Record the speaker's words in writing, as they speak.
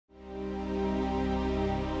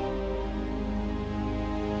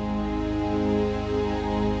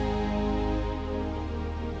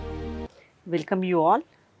welcome you all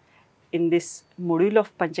in this module of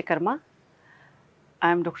Panchakarma.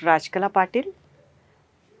 I am Dr. Rajkala Patil,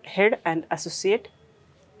 Head and Associate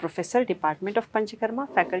Professor, Department of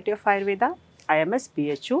Panchakarma, Faculty of Ayurveda, IMS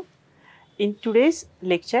BHU. In today's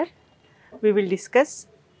lecture, we will discuss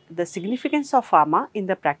the significance of Ama in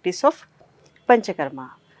the practice of Panchakarma.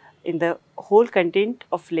 In the whole content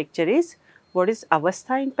of lecture is what is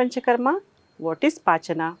Avastha in Panchakarma, what is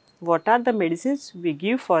Pachana, what are the medicines we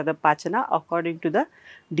give for the Pachana according to the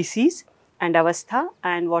disease and Avastha,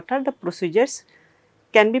 and what are the procedures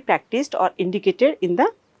can be practiced or indicated in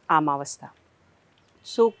the Amavastha.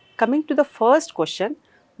 So, coming to the first question,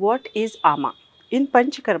 what is Ama? In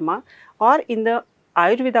Panchakarma or in the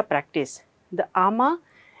Ayurveda practice, the Ama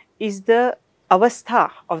is the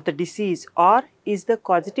avastha of the disease or is the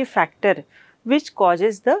causative factor which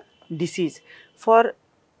causes the disease.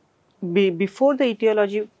 Before the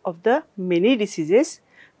etiology of the many diseases,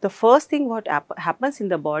 the first thing what happens in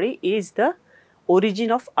the body is the origin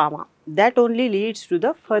of Ama. That only leads to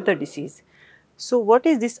the further disease. So, what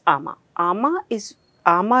is this Ama?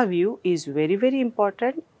 Ama view is very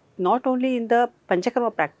important, not only in the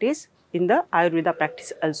Panchakarma practice, in the Ayurveda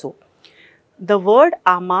practice also. The word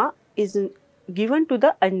Ama is given to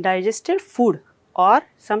the undigested food, or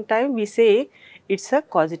sometimes we say it's a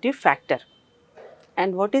causative factor.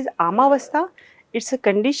 And what is Amavastha? It's a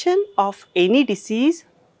condition of any disease,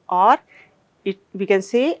 or we can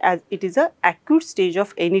say as it is a acute stage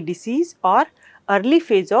of any disease or early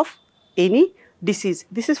phase of any disease.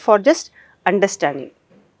 This is for just understanding.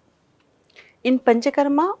 In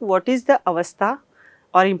Panchakarma, what is the avastha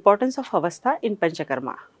or importance of avastha in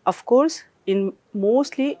Panchakarma? Of course, in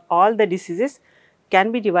mostly all the diseases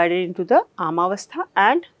can be divided into the Amavastha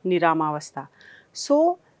and Niramavastha.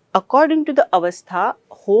 So, according to the avastha,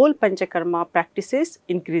 whole Panchakarma practices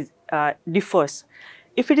differs.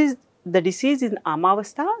 If it is the disease in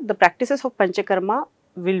Amavastha, the practices of Panchakarma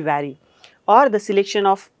will vary, or the selection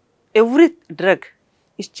of every drug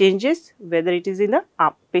is changes whether it is in the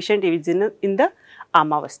patient is in the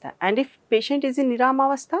Amavastha, and if patient is in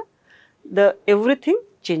Niramavastha, the everything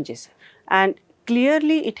changes, and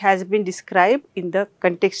clearly it has been described in the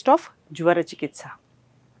context of Jvara Chikitsa.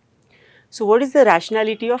 So, what is the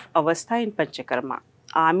rationality of avastha in Panchakarma?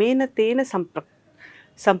 Amena tena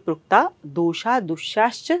samprukta dosha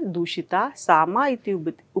dushascha dushita sama iti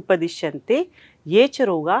upadishyante yecha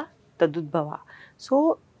roga tadudbhava.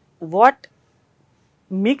 So, what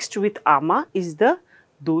mixed with Ama is the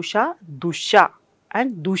dosha, dusha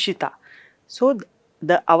and dushita. So,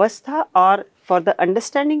 the avastha, or for the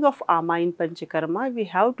understanding of Ama in Panchakarma, we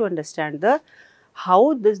have to understand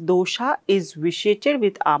how this dosha is vitiated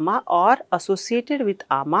with Ama or associated with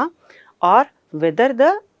Ama, or whether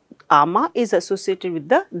the Ama is associated with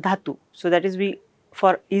the dhatu. So, that is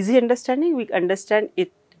for easy understanding, we understand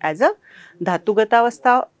it as a dhatugata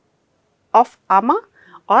avastha of Ama,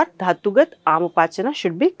 or dhatugat amapachana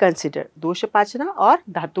should be considered, dosha pachana or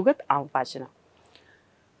dhatugat amapachana.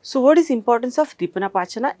 So, what is importance of dipana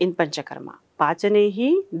pachana in Panchakarma?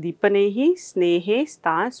 Pachanehi, dipanehi, snehe,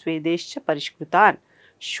 stan, svedescha parishkrutan,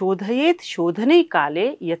 shodhayet shodhane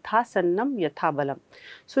kale, yatha sannam yatha balam.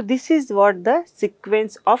 So, this is what the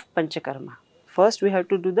sequence of Panchakarma. First, we have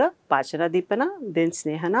to do the pachana dipana, then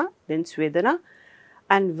snehana, then svedana,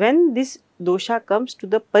 and when this dosha comes to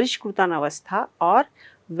the parishkrutan avastha, or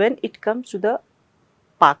when it comes to the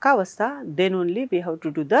paka avastha, then only we have to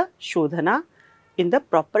do the shodhana in the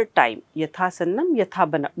proper time, yatha sannam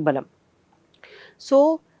yatha balam.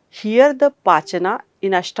 So, here the pachana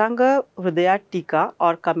in Ashtanga Hridaya Tika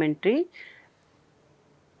or commentary,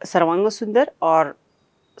 Sarvanga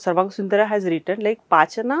Sundara has written like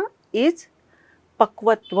pachana is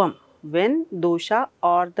pakvatvam. When dosha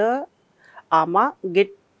or the Ama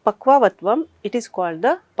get pakvavatvam, it is called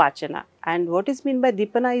the pachana. And what is meant by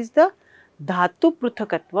dipana is the dhatu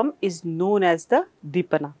pruthakatvam is known as the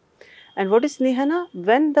dipana. And what is snehana?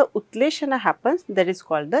 When the utleshana happens, that is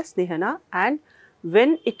called the snehana, and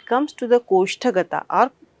when it comes to the koshtagata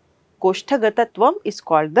or koshtagatatvam is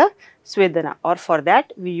called the svedana, or for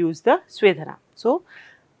that we use the svedana. So,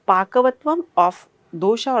 pakavatvam of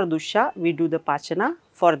dosha or dusha we do the pachana,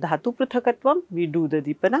 for dhatu pruthakatvam we do the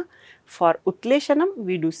dipana, for utleshanam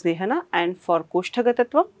we do snehana, and for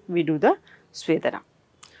koshtagatatvam we do the svedana.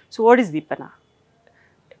 So, what is dipana?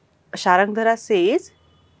 Sharangdhara says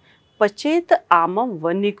pachet amam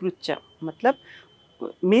vanikrucha, matlab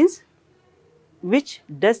means which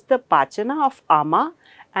does the pachana of Ama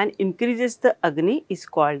and increases the Agni is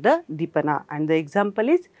called the dipana, and the example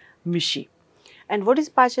is Mishi. And what is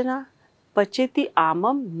pachana? Pacheti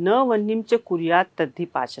amam na vannim cha kuryat tadhi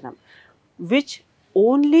pachanam, which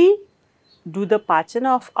only do the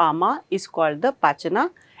Pachana of Ama is called the Pachana.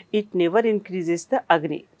 It never increases the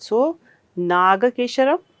Agni. So,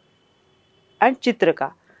 Nagakesharam and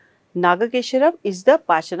Chitraka. Nagakesharam is the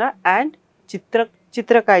Pachana and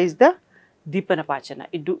Chitraka is the Dipana Pachana.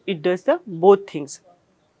 It does the both things.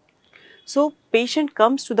 So, patient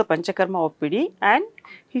comes to the Panchakarma OPD and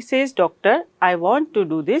he says, doctor, I want to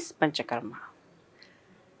do this Panchakarma.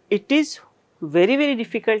 It is very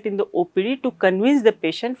difficult in the OPD to convince the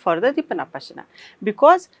patient for the Dipana Pachana,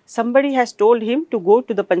 because somebody has told him to go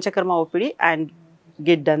to the Panchakarma OPD and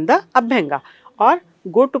get done the Abhyanga, or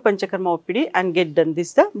go to Panchakarma OPD and get done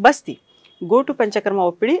this the Basti. Go to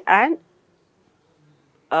Panchakarma OPD and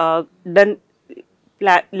done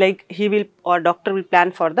like he will or doctor will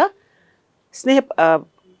plan for the Sneha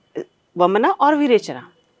Vamana or Virechana.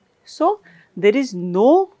 So, there is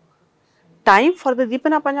no time for the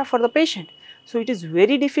Dipana Pachana for the patient. So, it is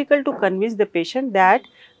very difficult to convince the patient that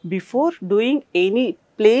before doing any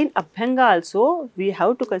plain Abhyanga also, we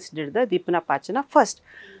have to consider the Dipana Pachana first.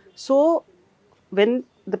 So, when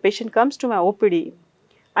the patient comes to my OPD,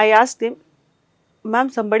 I asked him, ma'am,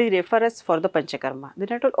 somebody refer us for the Panchakarma. Then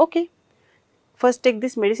I told, okay, first take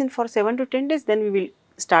this medicine for 7 to 10 days, then we will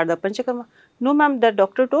start the Panchakarma. No ma'am, the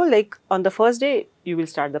doctor told like on the first day you will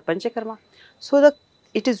start the Panchakarma. So,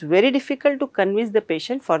 it is very difficult to convince the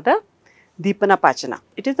patient for the Dipana Pachana.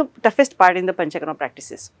 It is the toughest part in the Panchakarma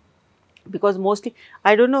practices, because mostly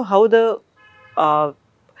I don't know how the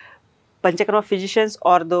Panchakarma physicians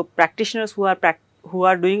or the practitioners who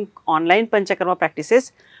are doing online Panchakarma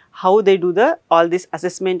practices, how they do the all this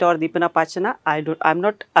assessment or Dipana Pachana. I'm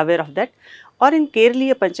not aware of that. Or in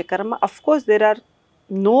Keraliya Panchakarma, of course, there are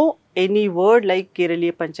no any word like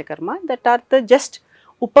Keraliya Panchakarma, that are the just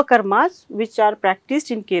Upakarmas which are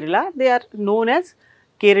practiced in Kerala. They are known as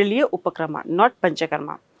Keraliya Upakarma, not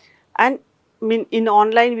Panchakarma. And in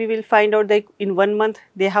online we will find out that in 1 month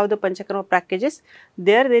they have the Panchakarma packages.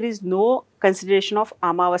 There is no consideration of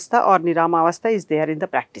Amavastha or Niramavastha is there in the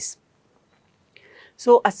practice.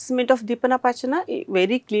 So, assessment of Dipana Pachana,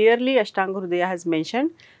 very clearly Ashtanga Hridaya has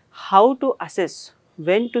mentioned how to assess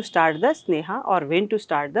when to start the Sneha or when to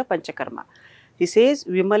start the Panchakarma. He says,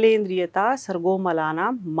 Vimalendriyata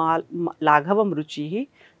Sargomalana Laghavam Ruchihi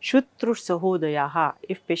Shuttrush Sahodayaha.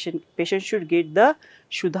 If patient should get the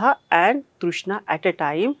Shuddha and Trushna at a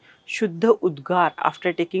time, Shuddha Udgar,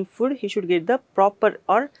 after taking food, he should get the proper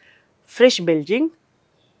or fresh belching,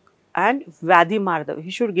 and Vyadhi Mardhav, he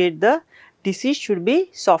should get the disease should be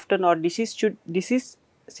softened or disease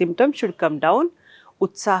symptoms should come down.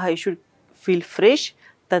 Utsaha, he should feel fresh.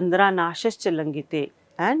 Tandra Nashascha Langite,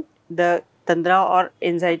 and the Tandra or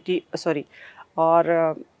anxiety,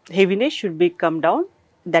 or heaviness should be come down.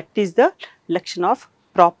 That is the Lakshana of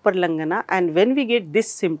proper Langana, and when we get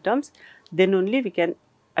these symptoms, then only we can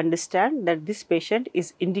understand that this patient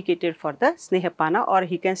is indicated for the Snehapana, or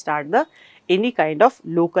he can start the any kind of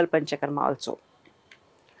local Panchakarma also.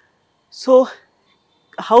 So,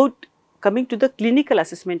 coming to the clinical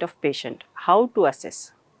assessment of patient, how to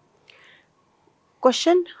assess?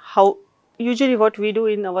 Question, how usually what we do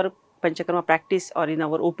in our Panchakarma practice or in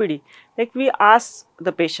our OPD, like we ask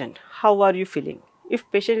the patient, how are you feeling? If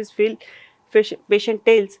patient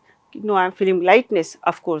tells, no, I am feeling lightness,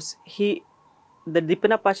 of course, the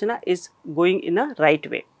Dipana Pachana is going in a right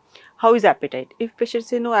way. How is appetite? If patient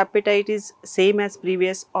say no, appetite is same as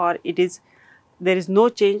previous, or there is no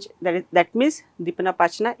change, that means Dipana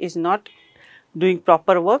Pachana is not doing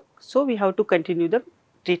proper work. So, we have to continue the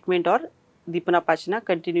treatment or Dipana Pachana,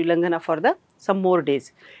 continue Langana for some more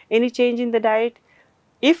days. Any change in the diet?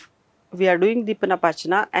 If we are doing Dipana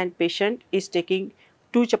Pachana and patient is taking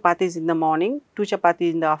 2 chapatis in the morning, 2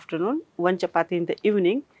 chapatis in the afternoon, 1 chapati in the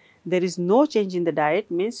evening, there is no change in the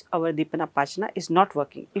diet, means our Dipana Pachana is not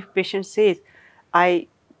working. If patient says,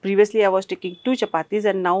 previously I was taking 2 chapatis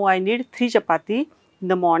and now I need 3 chapati in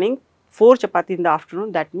the morning, 4 chapati in the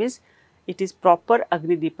afternoon, that means it is proper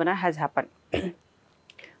Agni Dipana has happened.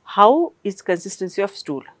 How is consistency of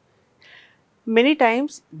stool? Many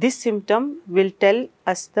times this symptom will tell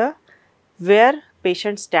us where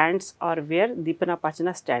patient stands or where Dipana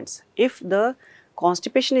Pachana stands. If the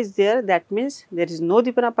constipation is there, that means there is no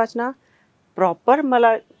Dipana Pachana, proper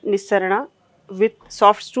Mala Nissarana with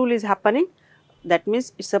soft stool is happening, that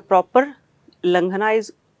means it's a proper Langhana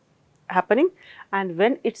is happening, and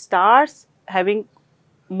when it starts having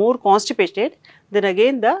more constipated, then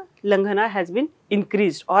again the Langhana has been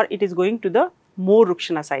increased or it is going to the more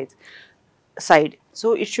Rukshana side.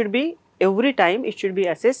 So, it should be every time it should be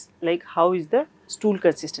assessed like how is the stool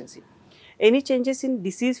consistency. Any changes in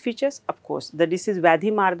disease features? Of course, the disease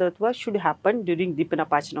Vyadhi Mardhatva should happen during Dipana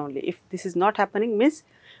Pachana only. If this is not happening, means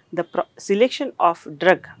the selection of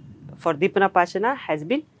drug for Dipanapachana has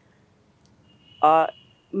been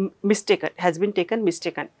taken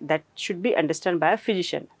mistaken. That should be understood by a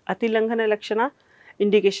physician. Atilangana Lakshana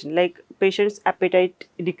indication, like patient's appetite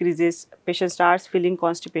decreases, patient starts feeling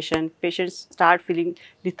constipation, patients start feeling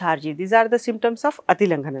lethargy. These are the symptoms of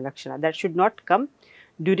Atilangana Lakshana that should not come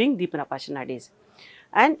during Dipanapachana days.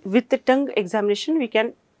 And with the tongue examination, we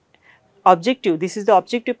can objective, this is the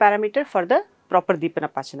objective parameter for the proper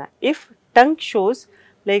Dipanapachana. If tongue shows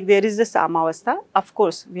like there is the Samavastha, of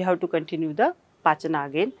course we have to continue the Pachana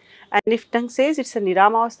again. And if tongue says it's a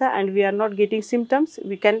Niramavastha and we are not getting symptoms,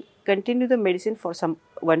 we can continue the medicine for some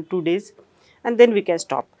 1-2 days and then we can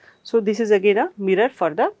stop. So this is again a mirror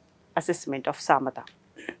for the assessment of Samata.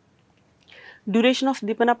 Duration of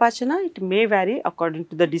Dipanapachana, it may vary according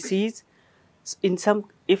to the disease. In some,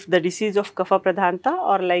 if the disease of Kapha Pradhanta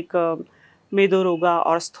or like Medoroga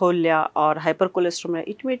or Stholya or hypercholesteremia,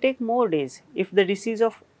 it may take more days. If the disease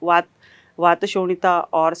of Vata Shonita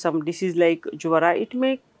or some disease like Jwara, it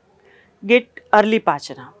may get early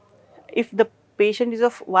Pachana. If the patient is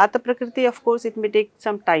of Vata Prakriti, of course, it may take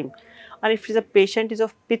some time. And if the patient is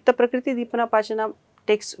of Pitta Prakriti, Dipanapachana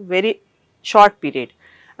takes very short period.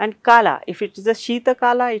 And Kala, if it is a Shita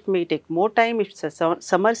Kala, it may take more time. If it's a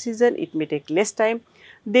summer season, it may take less time.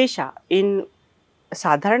 Desha, in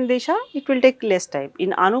Sadharan Desha, it will take less time.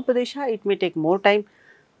 In Anupadesha, it may take more time.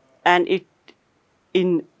 And it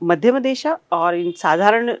in Madhyama Desha or in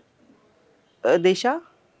Sadharan Desha,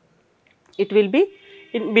 it will be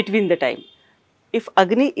in between the time. If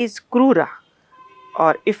Agni is Krura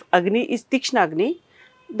or if Agni is Tikshna Agni,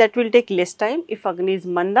 that will take less time. If Agni is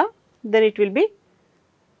Manda, then it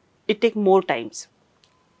take more times.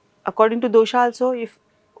 According to dosha also, if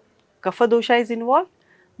Kapha dosha is involved,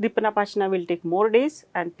 Dipanapachana will take more days,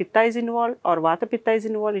 and Pitta is involved or Vata Pitta is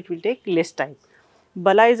involved, it will take less time.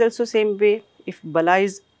 Bala is also same way. If Bala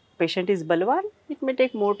is, patient is Balwan, it may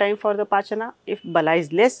take more time for the Pachana. If Bala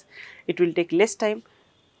is less, it will take less time.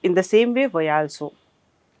 In the same way, Vaya also.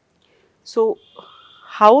 So,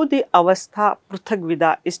 how the Avastha Pruthak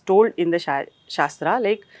Vida is told in the Shastra,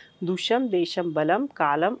 like Dusham, Desham, Balam,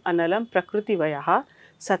 Kalam, Analam, Prakriti Vayaha,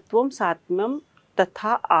 Sattvam, Satmam,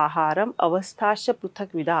 Tatha Aharam, Avasthasya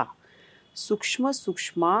Pruthak Vida, Sukshma,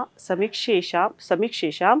 Sukshma,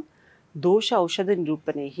 Samikshesham, Dosha Aushadha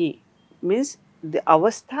Nirupanehi. Means the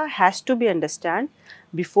Avastha has to be understood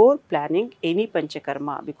before planning any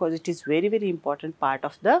Panchakarma, because it is very, very important part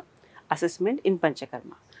of the assessment in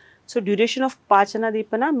Panchakarma. So, duration of Pachana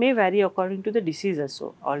Dipana may vary according to the disease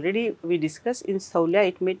also. Already we discussed in Stholya,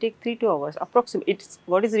 it may take 3 to 2 hours. Approximate,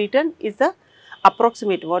 what is written is the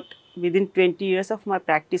approximate, what within 20 years of my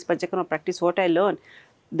practice, Panchakarma practice, what I learned,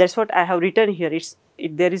 that's what I have written here.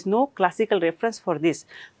 There is no classical reference for this,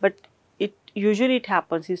 but usually it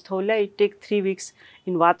happens. In Stholya, it takes 3 weeks.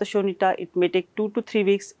 In Vata Shonita, it may take 2 to 3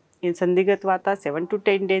 weeks. In Sandhigat Vata, 7 to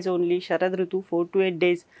 10 days only. Sharad Ritu, 4 to 8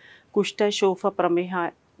 days. Kushta, Shofa,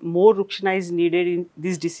 Prameha, more Rukshana is needed in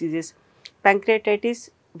these diseases. Pancreatitis,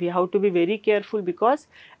 we have to be very careful, because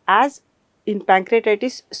as in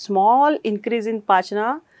pancreatitis, small increase in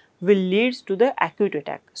Pachana will lead to the acute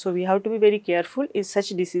attack. So, we have to be very careful in such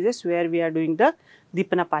diseases where we are doing the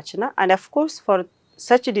Dipanapachana. And of course, for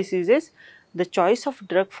such diseases, the choice of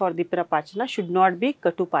drug for Dipanapachana should not be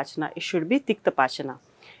Katupachana, it should be Tiktapachana.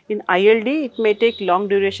 In ILD, it may take long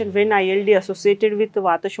duration. When ILD associated with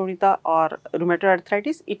Vata Shonita or rheumatoid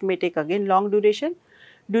arthritis, it may take again long duration.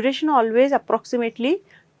 Duration always approximately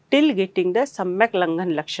till getting the Samyak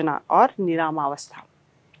Langhan Lakshana or Niramavastha.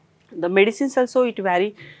 The medicines also, it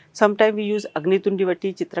vary. Sometimes we use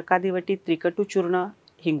Agnitundivati, Chitrakadivati, Trikatu Churna,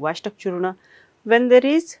 Hingvashtak Churna. When there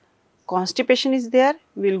is constipation is there,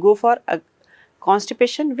 we will go for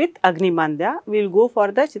constipation with Agni Mandya, we will go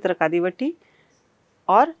for the Chitrakadivati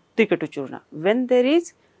or Trikatu Churna. When there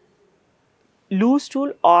is loose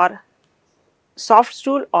stool or soft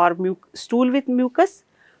stool or stool with mucus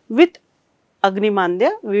with Agni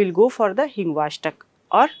Mandya, we will go for the Hingvashtak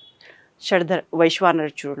or Shardhar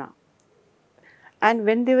Vaishwanar Churna. And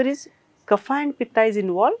when there is Kapha and Pitta is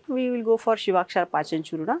involved, we will go for Shivakshar Pachan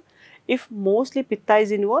Churna. If mostly Pitta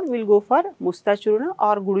is involved, we will go for Musta Churna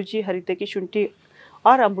or Guruji Haritaki Shunti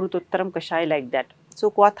or Amrutottaram Kashai, like that.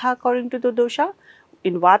 So, Kwatha according to the dosha.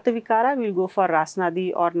 In Vata Vikara, we will go for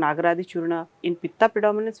Rasnadi or Nagaradi Churna. In Pitta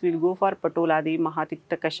predominance, we will go for Patoladi,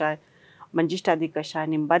 Mahatikta Kashai, Manjishtadi Kashai,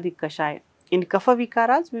 Nimbadi Kashai. In Kapha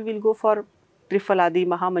Vikaras, we will go for Trifaladi,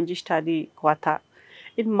 Mahamanjishtadi, Kwatha.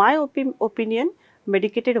 In my opinion,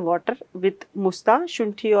 medicated water with Musta,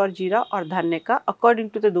 Shunti or Jeera or Dhanyaka according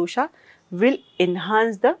to the dosha will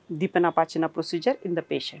enhance the Dipanapachana procedure in the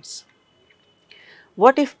patients.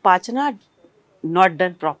 What if pachana not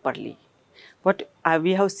done properly? What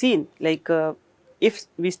we have seen, like if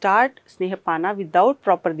we start snehapana without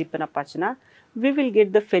proper dipana pachana, we will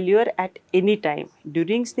get the failure at any time,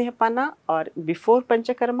 during snehapana or before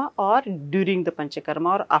panchakarma or during the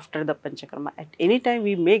panchakarma or after the panchakarma. At any time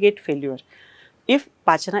we may get failure if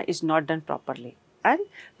pachana is not done properly, and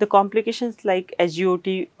the complications like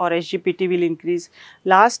SGOT or SGPT will increase.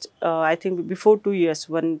 Last I think before 2 years,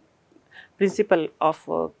 one principal of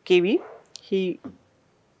KV,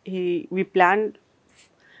 we planned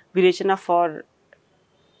Virechana for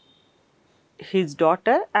his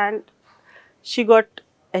daughter, and she got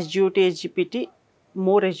SGOT, SGPT,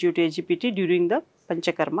 more SGOT, SGPT during the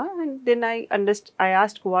Panchakarma, and then I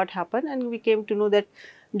asked what happened, and we came to know that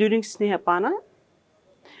during Snehapana,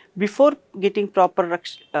 before getting proper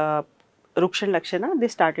Rukshan Lakshana, they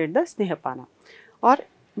started the Snehapana. Or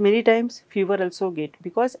many times fever also get,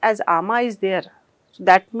 because as ama is there, so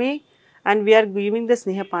that may, and we are giving the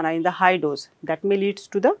Snehapana in the high dose, that may leads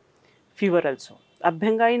to the fever also.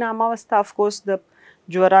 Abhyanga in Amavastha, of course, the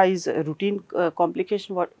Jwara is a routine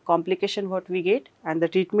complication what we get, and the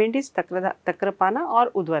treatment is Takrapana or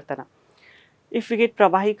Udvartana. If we get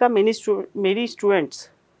Pravahika, many students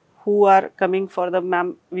who are coming for the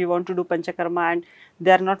ma'am, we want to do Panchakarma, and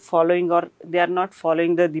they are not following the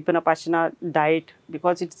Dipana Pachana diet,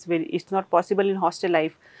 because it's not possible in hostel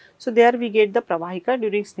life. So there we get the Pravahika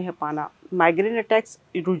during Snehapana. Migraine attacks,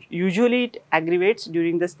 usually it aggravates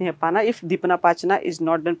during the Snehapana if Dipana Pachana is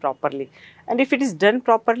not done properly. And if it is done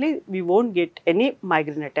properly, we won't get any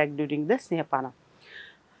migraine attack during the Snehapana.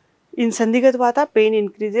 In Sandhigat Vata, pain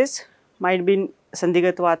increases, might be in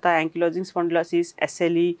Sandhigat Vata, ankylosing spondylosis,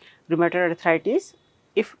 SLE, rheumatoid arthritis.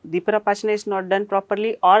 If Dipana Pachana is not done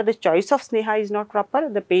properly, or the choice of Sneha is not proper,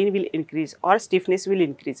 the pain will increase or stiffness will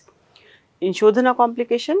increase. In Shodhana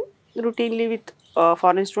complication, routinely with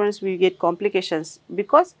foreign students we get complications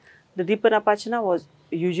because the Dipana Pachana was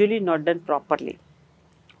usually not done properly,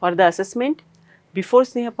 or the assessment before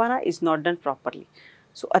Snehapana is not done properly.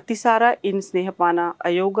 So, Atisara in Snehapana,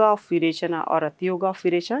 Ayoga of Virechana or Atiyoga of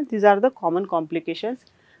Virechana, these are the common complications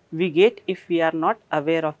we get if we are not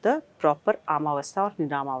aware of the proper Amavastha or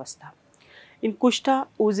Niramavastha. In Kushta,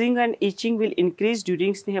 oozing and itching will increase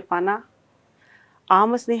during Snehapana.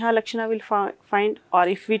 Ama Sneha Lakshana will find, or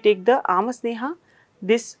if we take the Ama Sneha,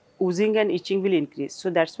 this oozing and itching will increase. So,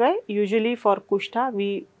 that is why usually for Kushta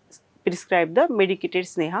we prescribe the medicated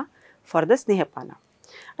Sneha for the Snehapana.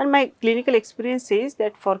 And my clinical experience says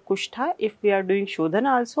that for Kushta, if we are doing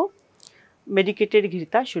Shodhana also, medicated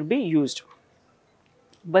Ghirta should be used.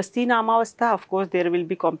 Basti Namavastha, of course, there will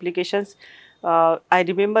be complications. I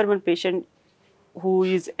remember one patient who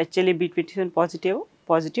is HLA B27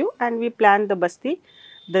 positive, and we planned the Basti.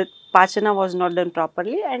 The Pachana was not done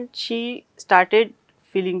properly, and she started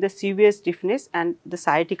feeling the severe stiffness and the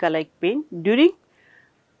sciatica-like pain during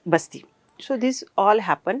Basti. So, this all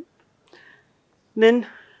happened. Then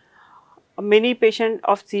many patients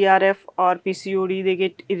of CRF or PCOD, they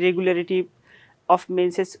get irregularity of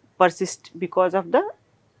menses persist because of the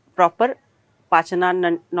proper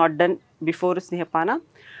Pachana not done before Snehapana.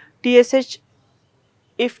 TSH,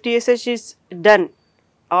 if TSH is done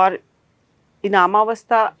or in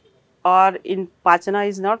Amavastha or in Pachana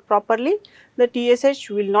is not properly, the TSH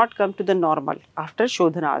will not come to the normal after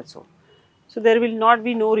Shodhana also. So, there will not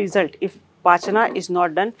be no result if Pachana is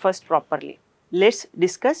not done first properly. Let us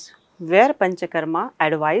discuss where Panchakarma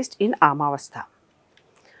advised in Amavastha.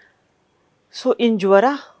 So, in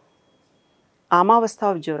Jwara,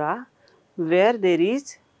 Amavastha of Jwara, where there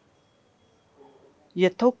is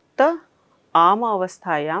Yathokta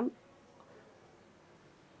Amavasthayam,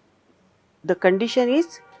 the condition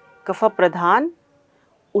is Kapha Pradhan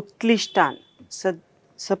Utlishtan.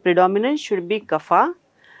 So, predominant should be Kapha,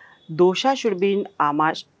 dosha should be in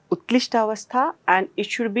Utlishta and it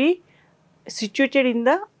should be situated in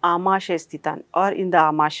the Amashaya Sthitan or in the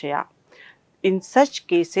Amashaya. In such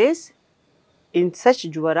cases, in such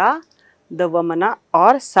Jwara, the Vamana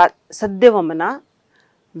or Sadhya Vamana,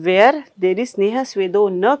 where there is Sneha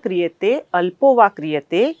Svedo na kriyate, alpo va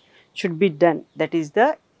kriyate, should be done. That is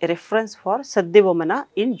the reference for Sadhya Vamana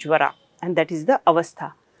in Jwara, and that is the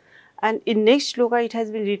Avastha. And in next shloka, it has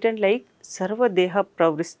been written like Sarva Deha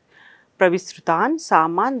Pravisrutan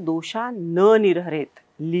Saman Dosha na nirharet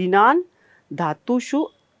Linan Dhatushu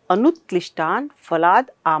Anutlishtan Falad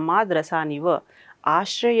Amad Rasaniva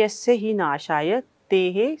Ashrayasya hi nashaya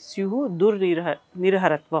Tehe Syuhu Dur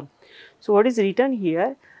Nirharatvam. So, what is written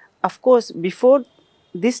here? Of course, before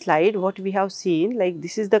this slide, what we have seen, like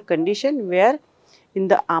this is the condition where in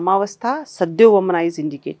the Amavastha, Sadhya Vamana is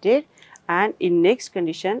indicated, And in next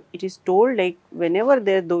condition, it is told like whenever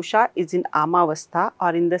their dosha is in amavastha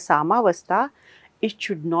or in the samavastha, it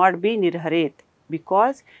should not be nirharet,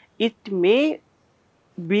 because it may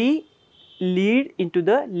be lead into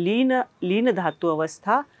the leena dhatu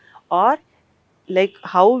avastha, or like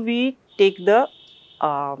how we take the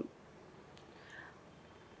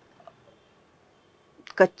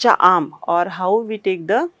kacha aam, or how we take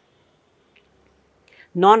the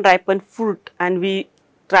non-ripened fruit and we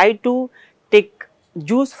try to take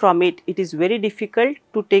juice from it. It is very difficult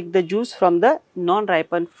to take the juice from the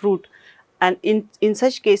non-ripened fruit, and in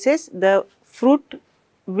such cases the fruit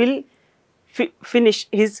will finish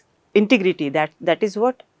his integrity. That is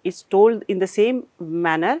what is told. In the same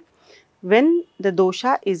manner, when the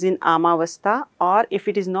dosha is in amavastha, or if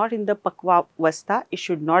it is not in the pakvavastha, it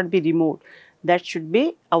should not be removed. That should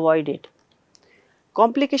be avoided.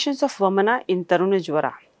 Complications of Vamana in Taruna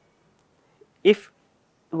Jwara. If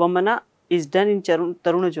Vamana is done in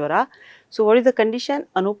Taruna Jwara, so what is the condition?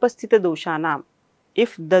 Anupasthita doshanam.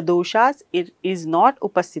 If the doshas is not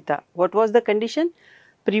upasthita, what was the condition?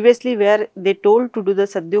 Previously, where they told to do the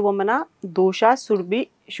Sadhya Vamana, doshas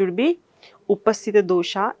should be upasthita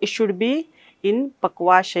dosha. It should be in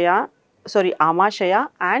amashaya,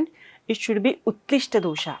 and it should be utlishta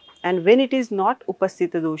dosha. And when it is not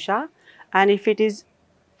upasthita dosha, and if it is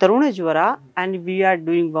Taruna Jwara and we are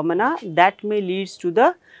doing Vamana, that may leads to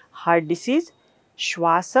the heart disease,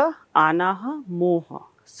 Shwasa, Anaha, Moha,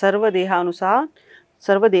 Sarva Dehanuga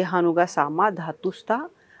Sama Dhatusta,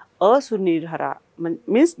 Asunirhara.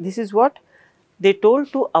 Means this is what they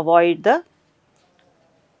told to avoid the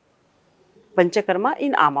Panchakarma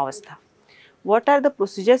in Amavastha. What are the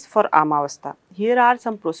procedures for Amavastha? Here are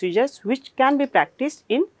some procedures which can be practiced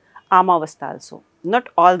in Amavastha also. Not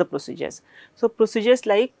all the procedures. So, procedures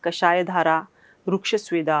like Kashaya Dhara, Ruksha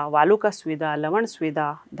Sweda, Valuka Sweda, Lavan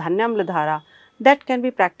Sweda, Dhanyamla Dhara, that can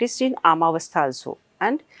be practiced in Amavastha also.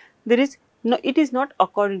 And there is no, it is not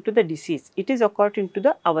according to the disease, it is according to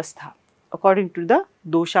the Avastha, according to the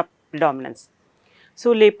dosha predominance.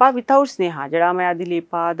 So, lepa without sneha, Jadamayadi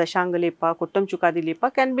lepa, Dashanga lepa, Kottam Chukadi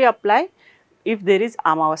lepa can be applied if there is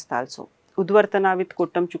Amavastha also. Udvartana with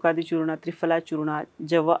Kottam Chukadi Churna, Trifala Churna,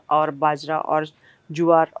 Java or Bajra or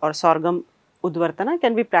Juar or Sorghum Udvartana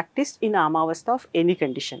can be practiced in Amavastha of any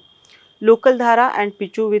condition. Local Dhara and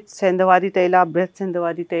Pichu with Sendhavadi Taila, Brihat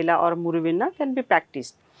Sendhavadi Taila or Muruvinna can be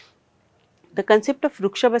practiced. The concept of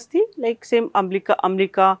Rukshabasti, like same Amlika,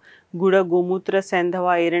 Guda, Gomutra,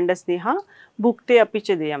 Sendhava, Erenda Sneha, Bhukte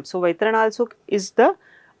Apicha Deyam. So, Vaitrana also is the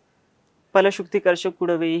Palashukti Karshak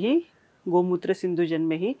Kudavehi, Gomutra Sindhu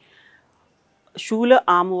Janmehi, Shula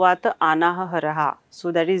Amuvata Anaha Haraha.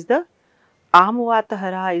 So, that is the Amuvata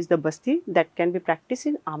Haraha is the Basti that can be practiced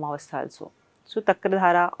in Amavastha also. So,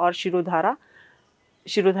 Takradhara or Shirodhara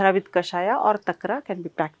with Kashaya or Takra can be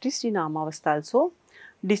practiced in Amavastha also.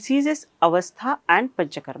 Diseases, Avastha and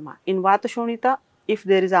Panchakarma. In Vata Shonita, if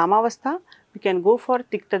there is Amavastha, we can go for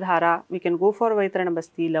Tikta Dhara, we can go for Vaitrana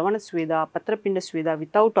Basti, Lavana Sweda, Patrapinda Sweda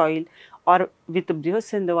without oil or with Brihat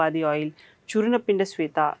Sendhavadi oil, Churna Pinda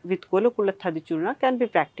Sweta with Kolakulathadi Churna can be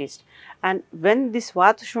practiced. And when this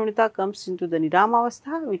Vata Shonita comes into the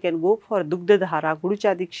Niramavastha, we can go for Dugdha Dhara,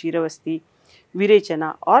 Guduchadik Kshiravasti,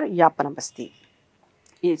 Virechana or Yapana Basti.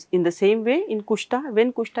 Is in the same way in Kushta,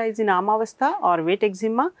 when Kushta is in Amavastha or wet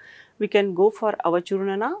eczema, we can go for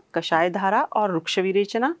Avachurnana, Kashaya Dhara or Ruksha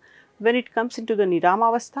Virechana. When it comes into the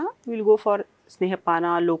Niramavastha, we will go for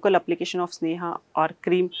Snehapana, local application of Sneha or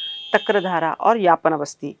cream, Takradhara or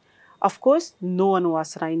Yapanavasti. Of course, no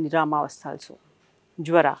Anuvasana in Niramavastha also.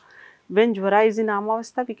 Jwara. When Jwara is in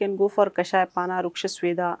Amavastha, we can go for Kashayapana, Ruksha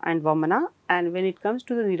Sweda and Vamana. And when it comes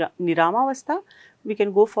to the Niramavastha, we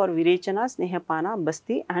can go for Virechana, Snehapana,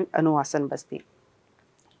 Basti and Anuvasan Basti.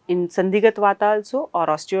 In Sandhigat Vata also or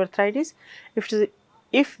osteoarthritis,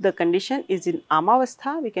 if the condition is in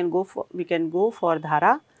Amavastha, we can go for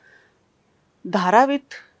Dhara with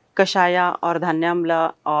Kashaya or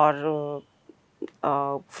Dhanyamla or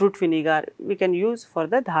fruit vinegar. We can use for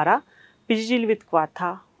the Dhara. Pijil with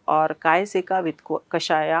Kwatha or Kayaseka with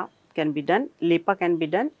Kashaya can be done, Lepa can be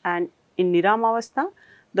done, and in Niramavastha,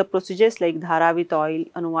 the procedures like Dhara with oil,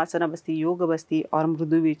 Anuvasana Basti, Yoga Basti or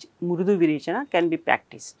Mrudu Virechana can be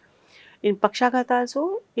practiced. In Pakshagata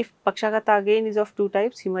also, if Pakshagata again is of two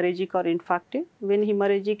types, hemorrhagic or infarctive. When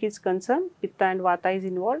hemorrhagic is concerned, Pitta and Vata is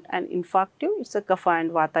involved, and infarctive, it's a Kapha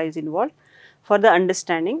and Vata is involved for the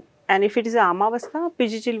understanding. And if it is a Amavastha,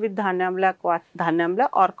 Pijichil with Dhanyamla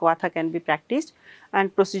or Kwatha can be practiced,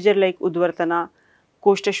 and procedure like Udvartana,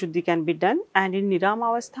 Koshta Shuddhi can be done. And in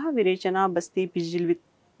Niramavastha, Virechana, Basti, Pijichil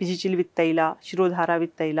with Taila, Shirodhara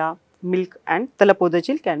with Taila, milk and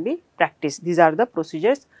talapodachil can be practiced. These are the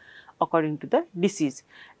procedures according to the disease.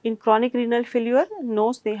 In chronic renal failure, no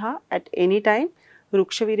sneha at any time,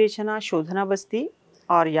 ruksha virechana, shodhana basti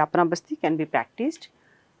or yapana basti can be practiced.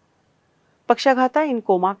 Pakshaghata in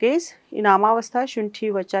coma case, in amavastha,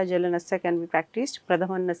 shunthi, vacha, jalanasya can be practiced.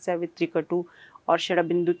 Pradhamanasya with trikatu or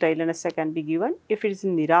shadabindu tailanasya can be given. If it is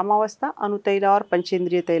in niramavastha, anutaila or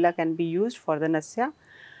panchendriya taila can be used for the nasya.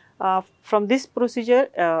 From this procedure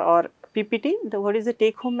or PPT, what is the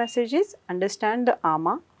take home message is understand the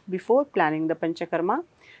ama before planning the Panchakarma.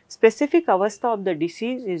 Specific avastha of the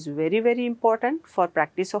disease is very important for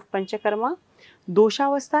practice of Panchakarma. Dosha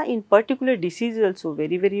avastha in particular disease is also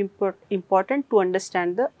very important to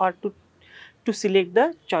understand the or to select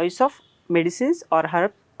the choice of medicines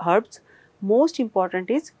or herbs. Most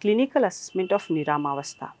important is clinical assessment of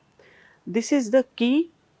Niramavastha. This is the key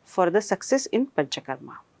for the success in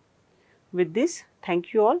Panchakarma. With this,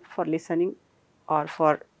 thank you all for listening or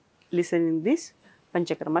for listening this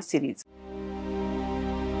Panchakarma series.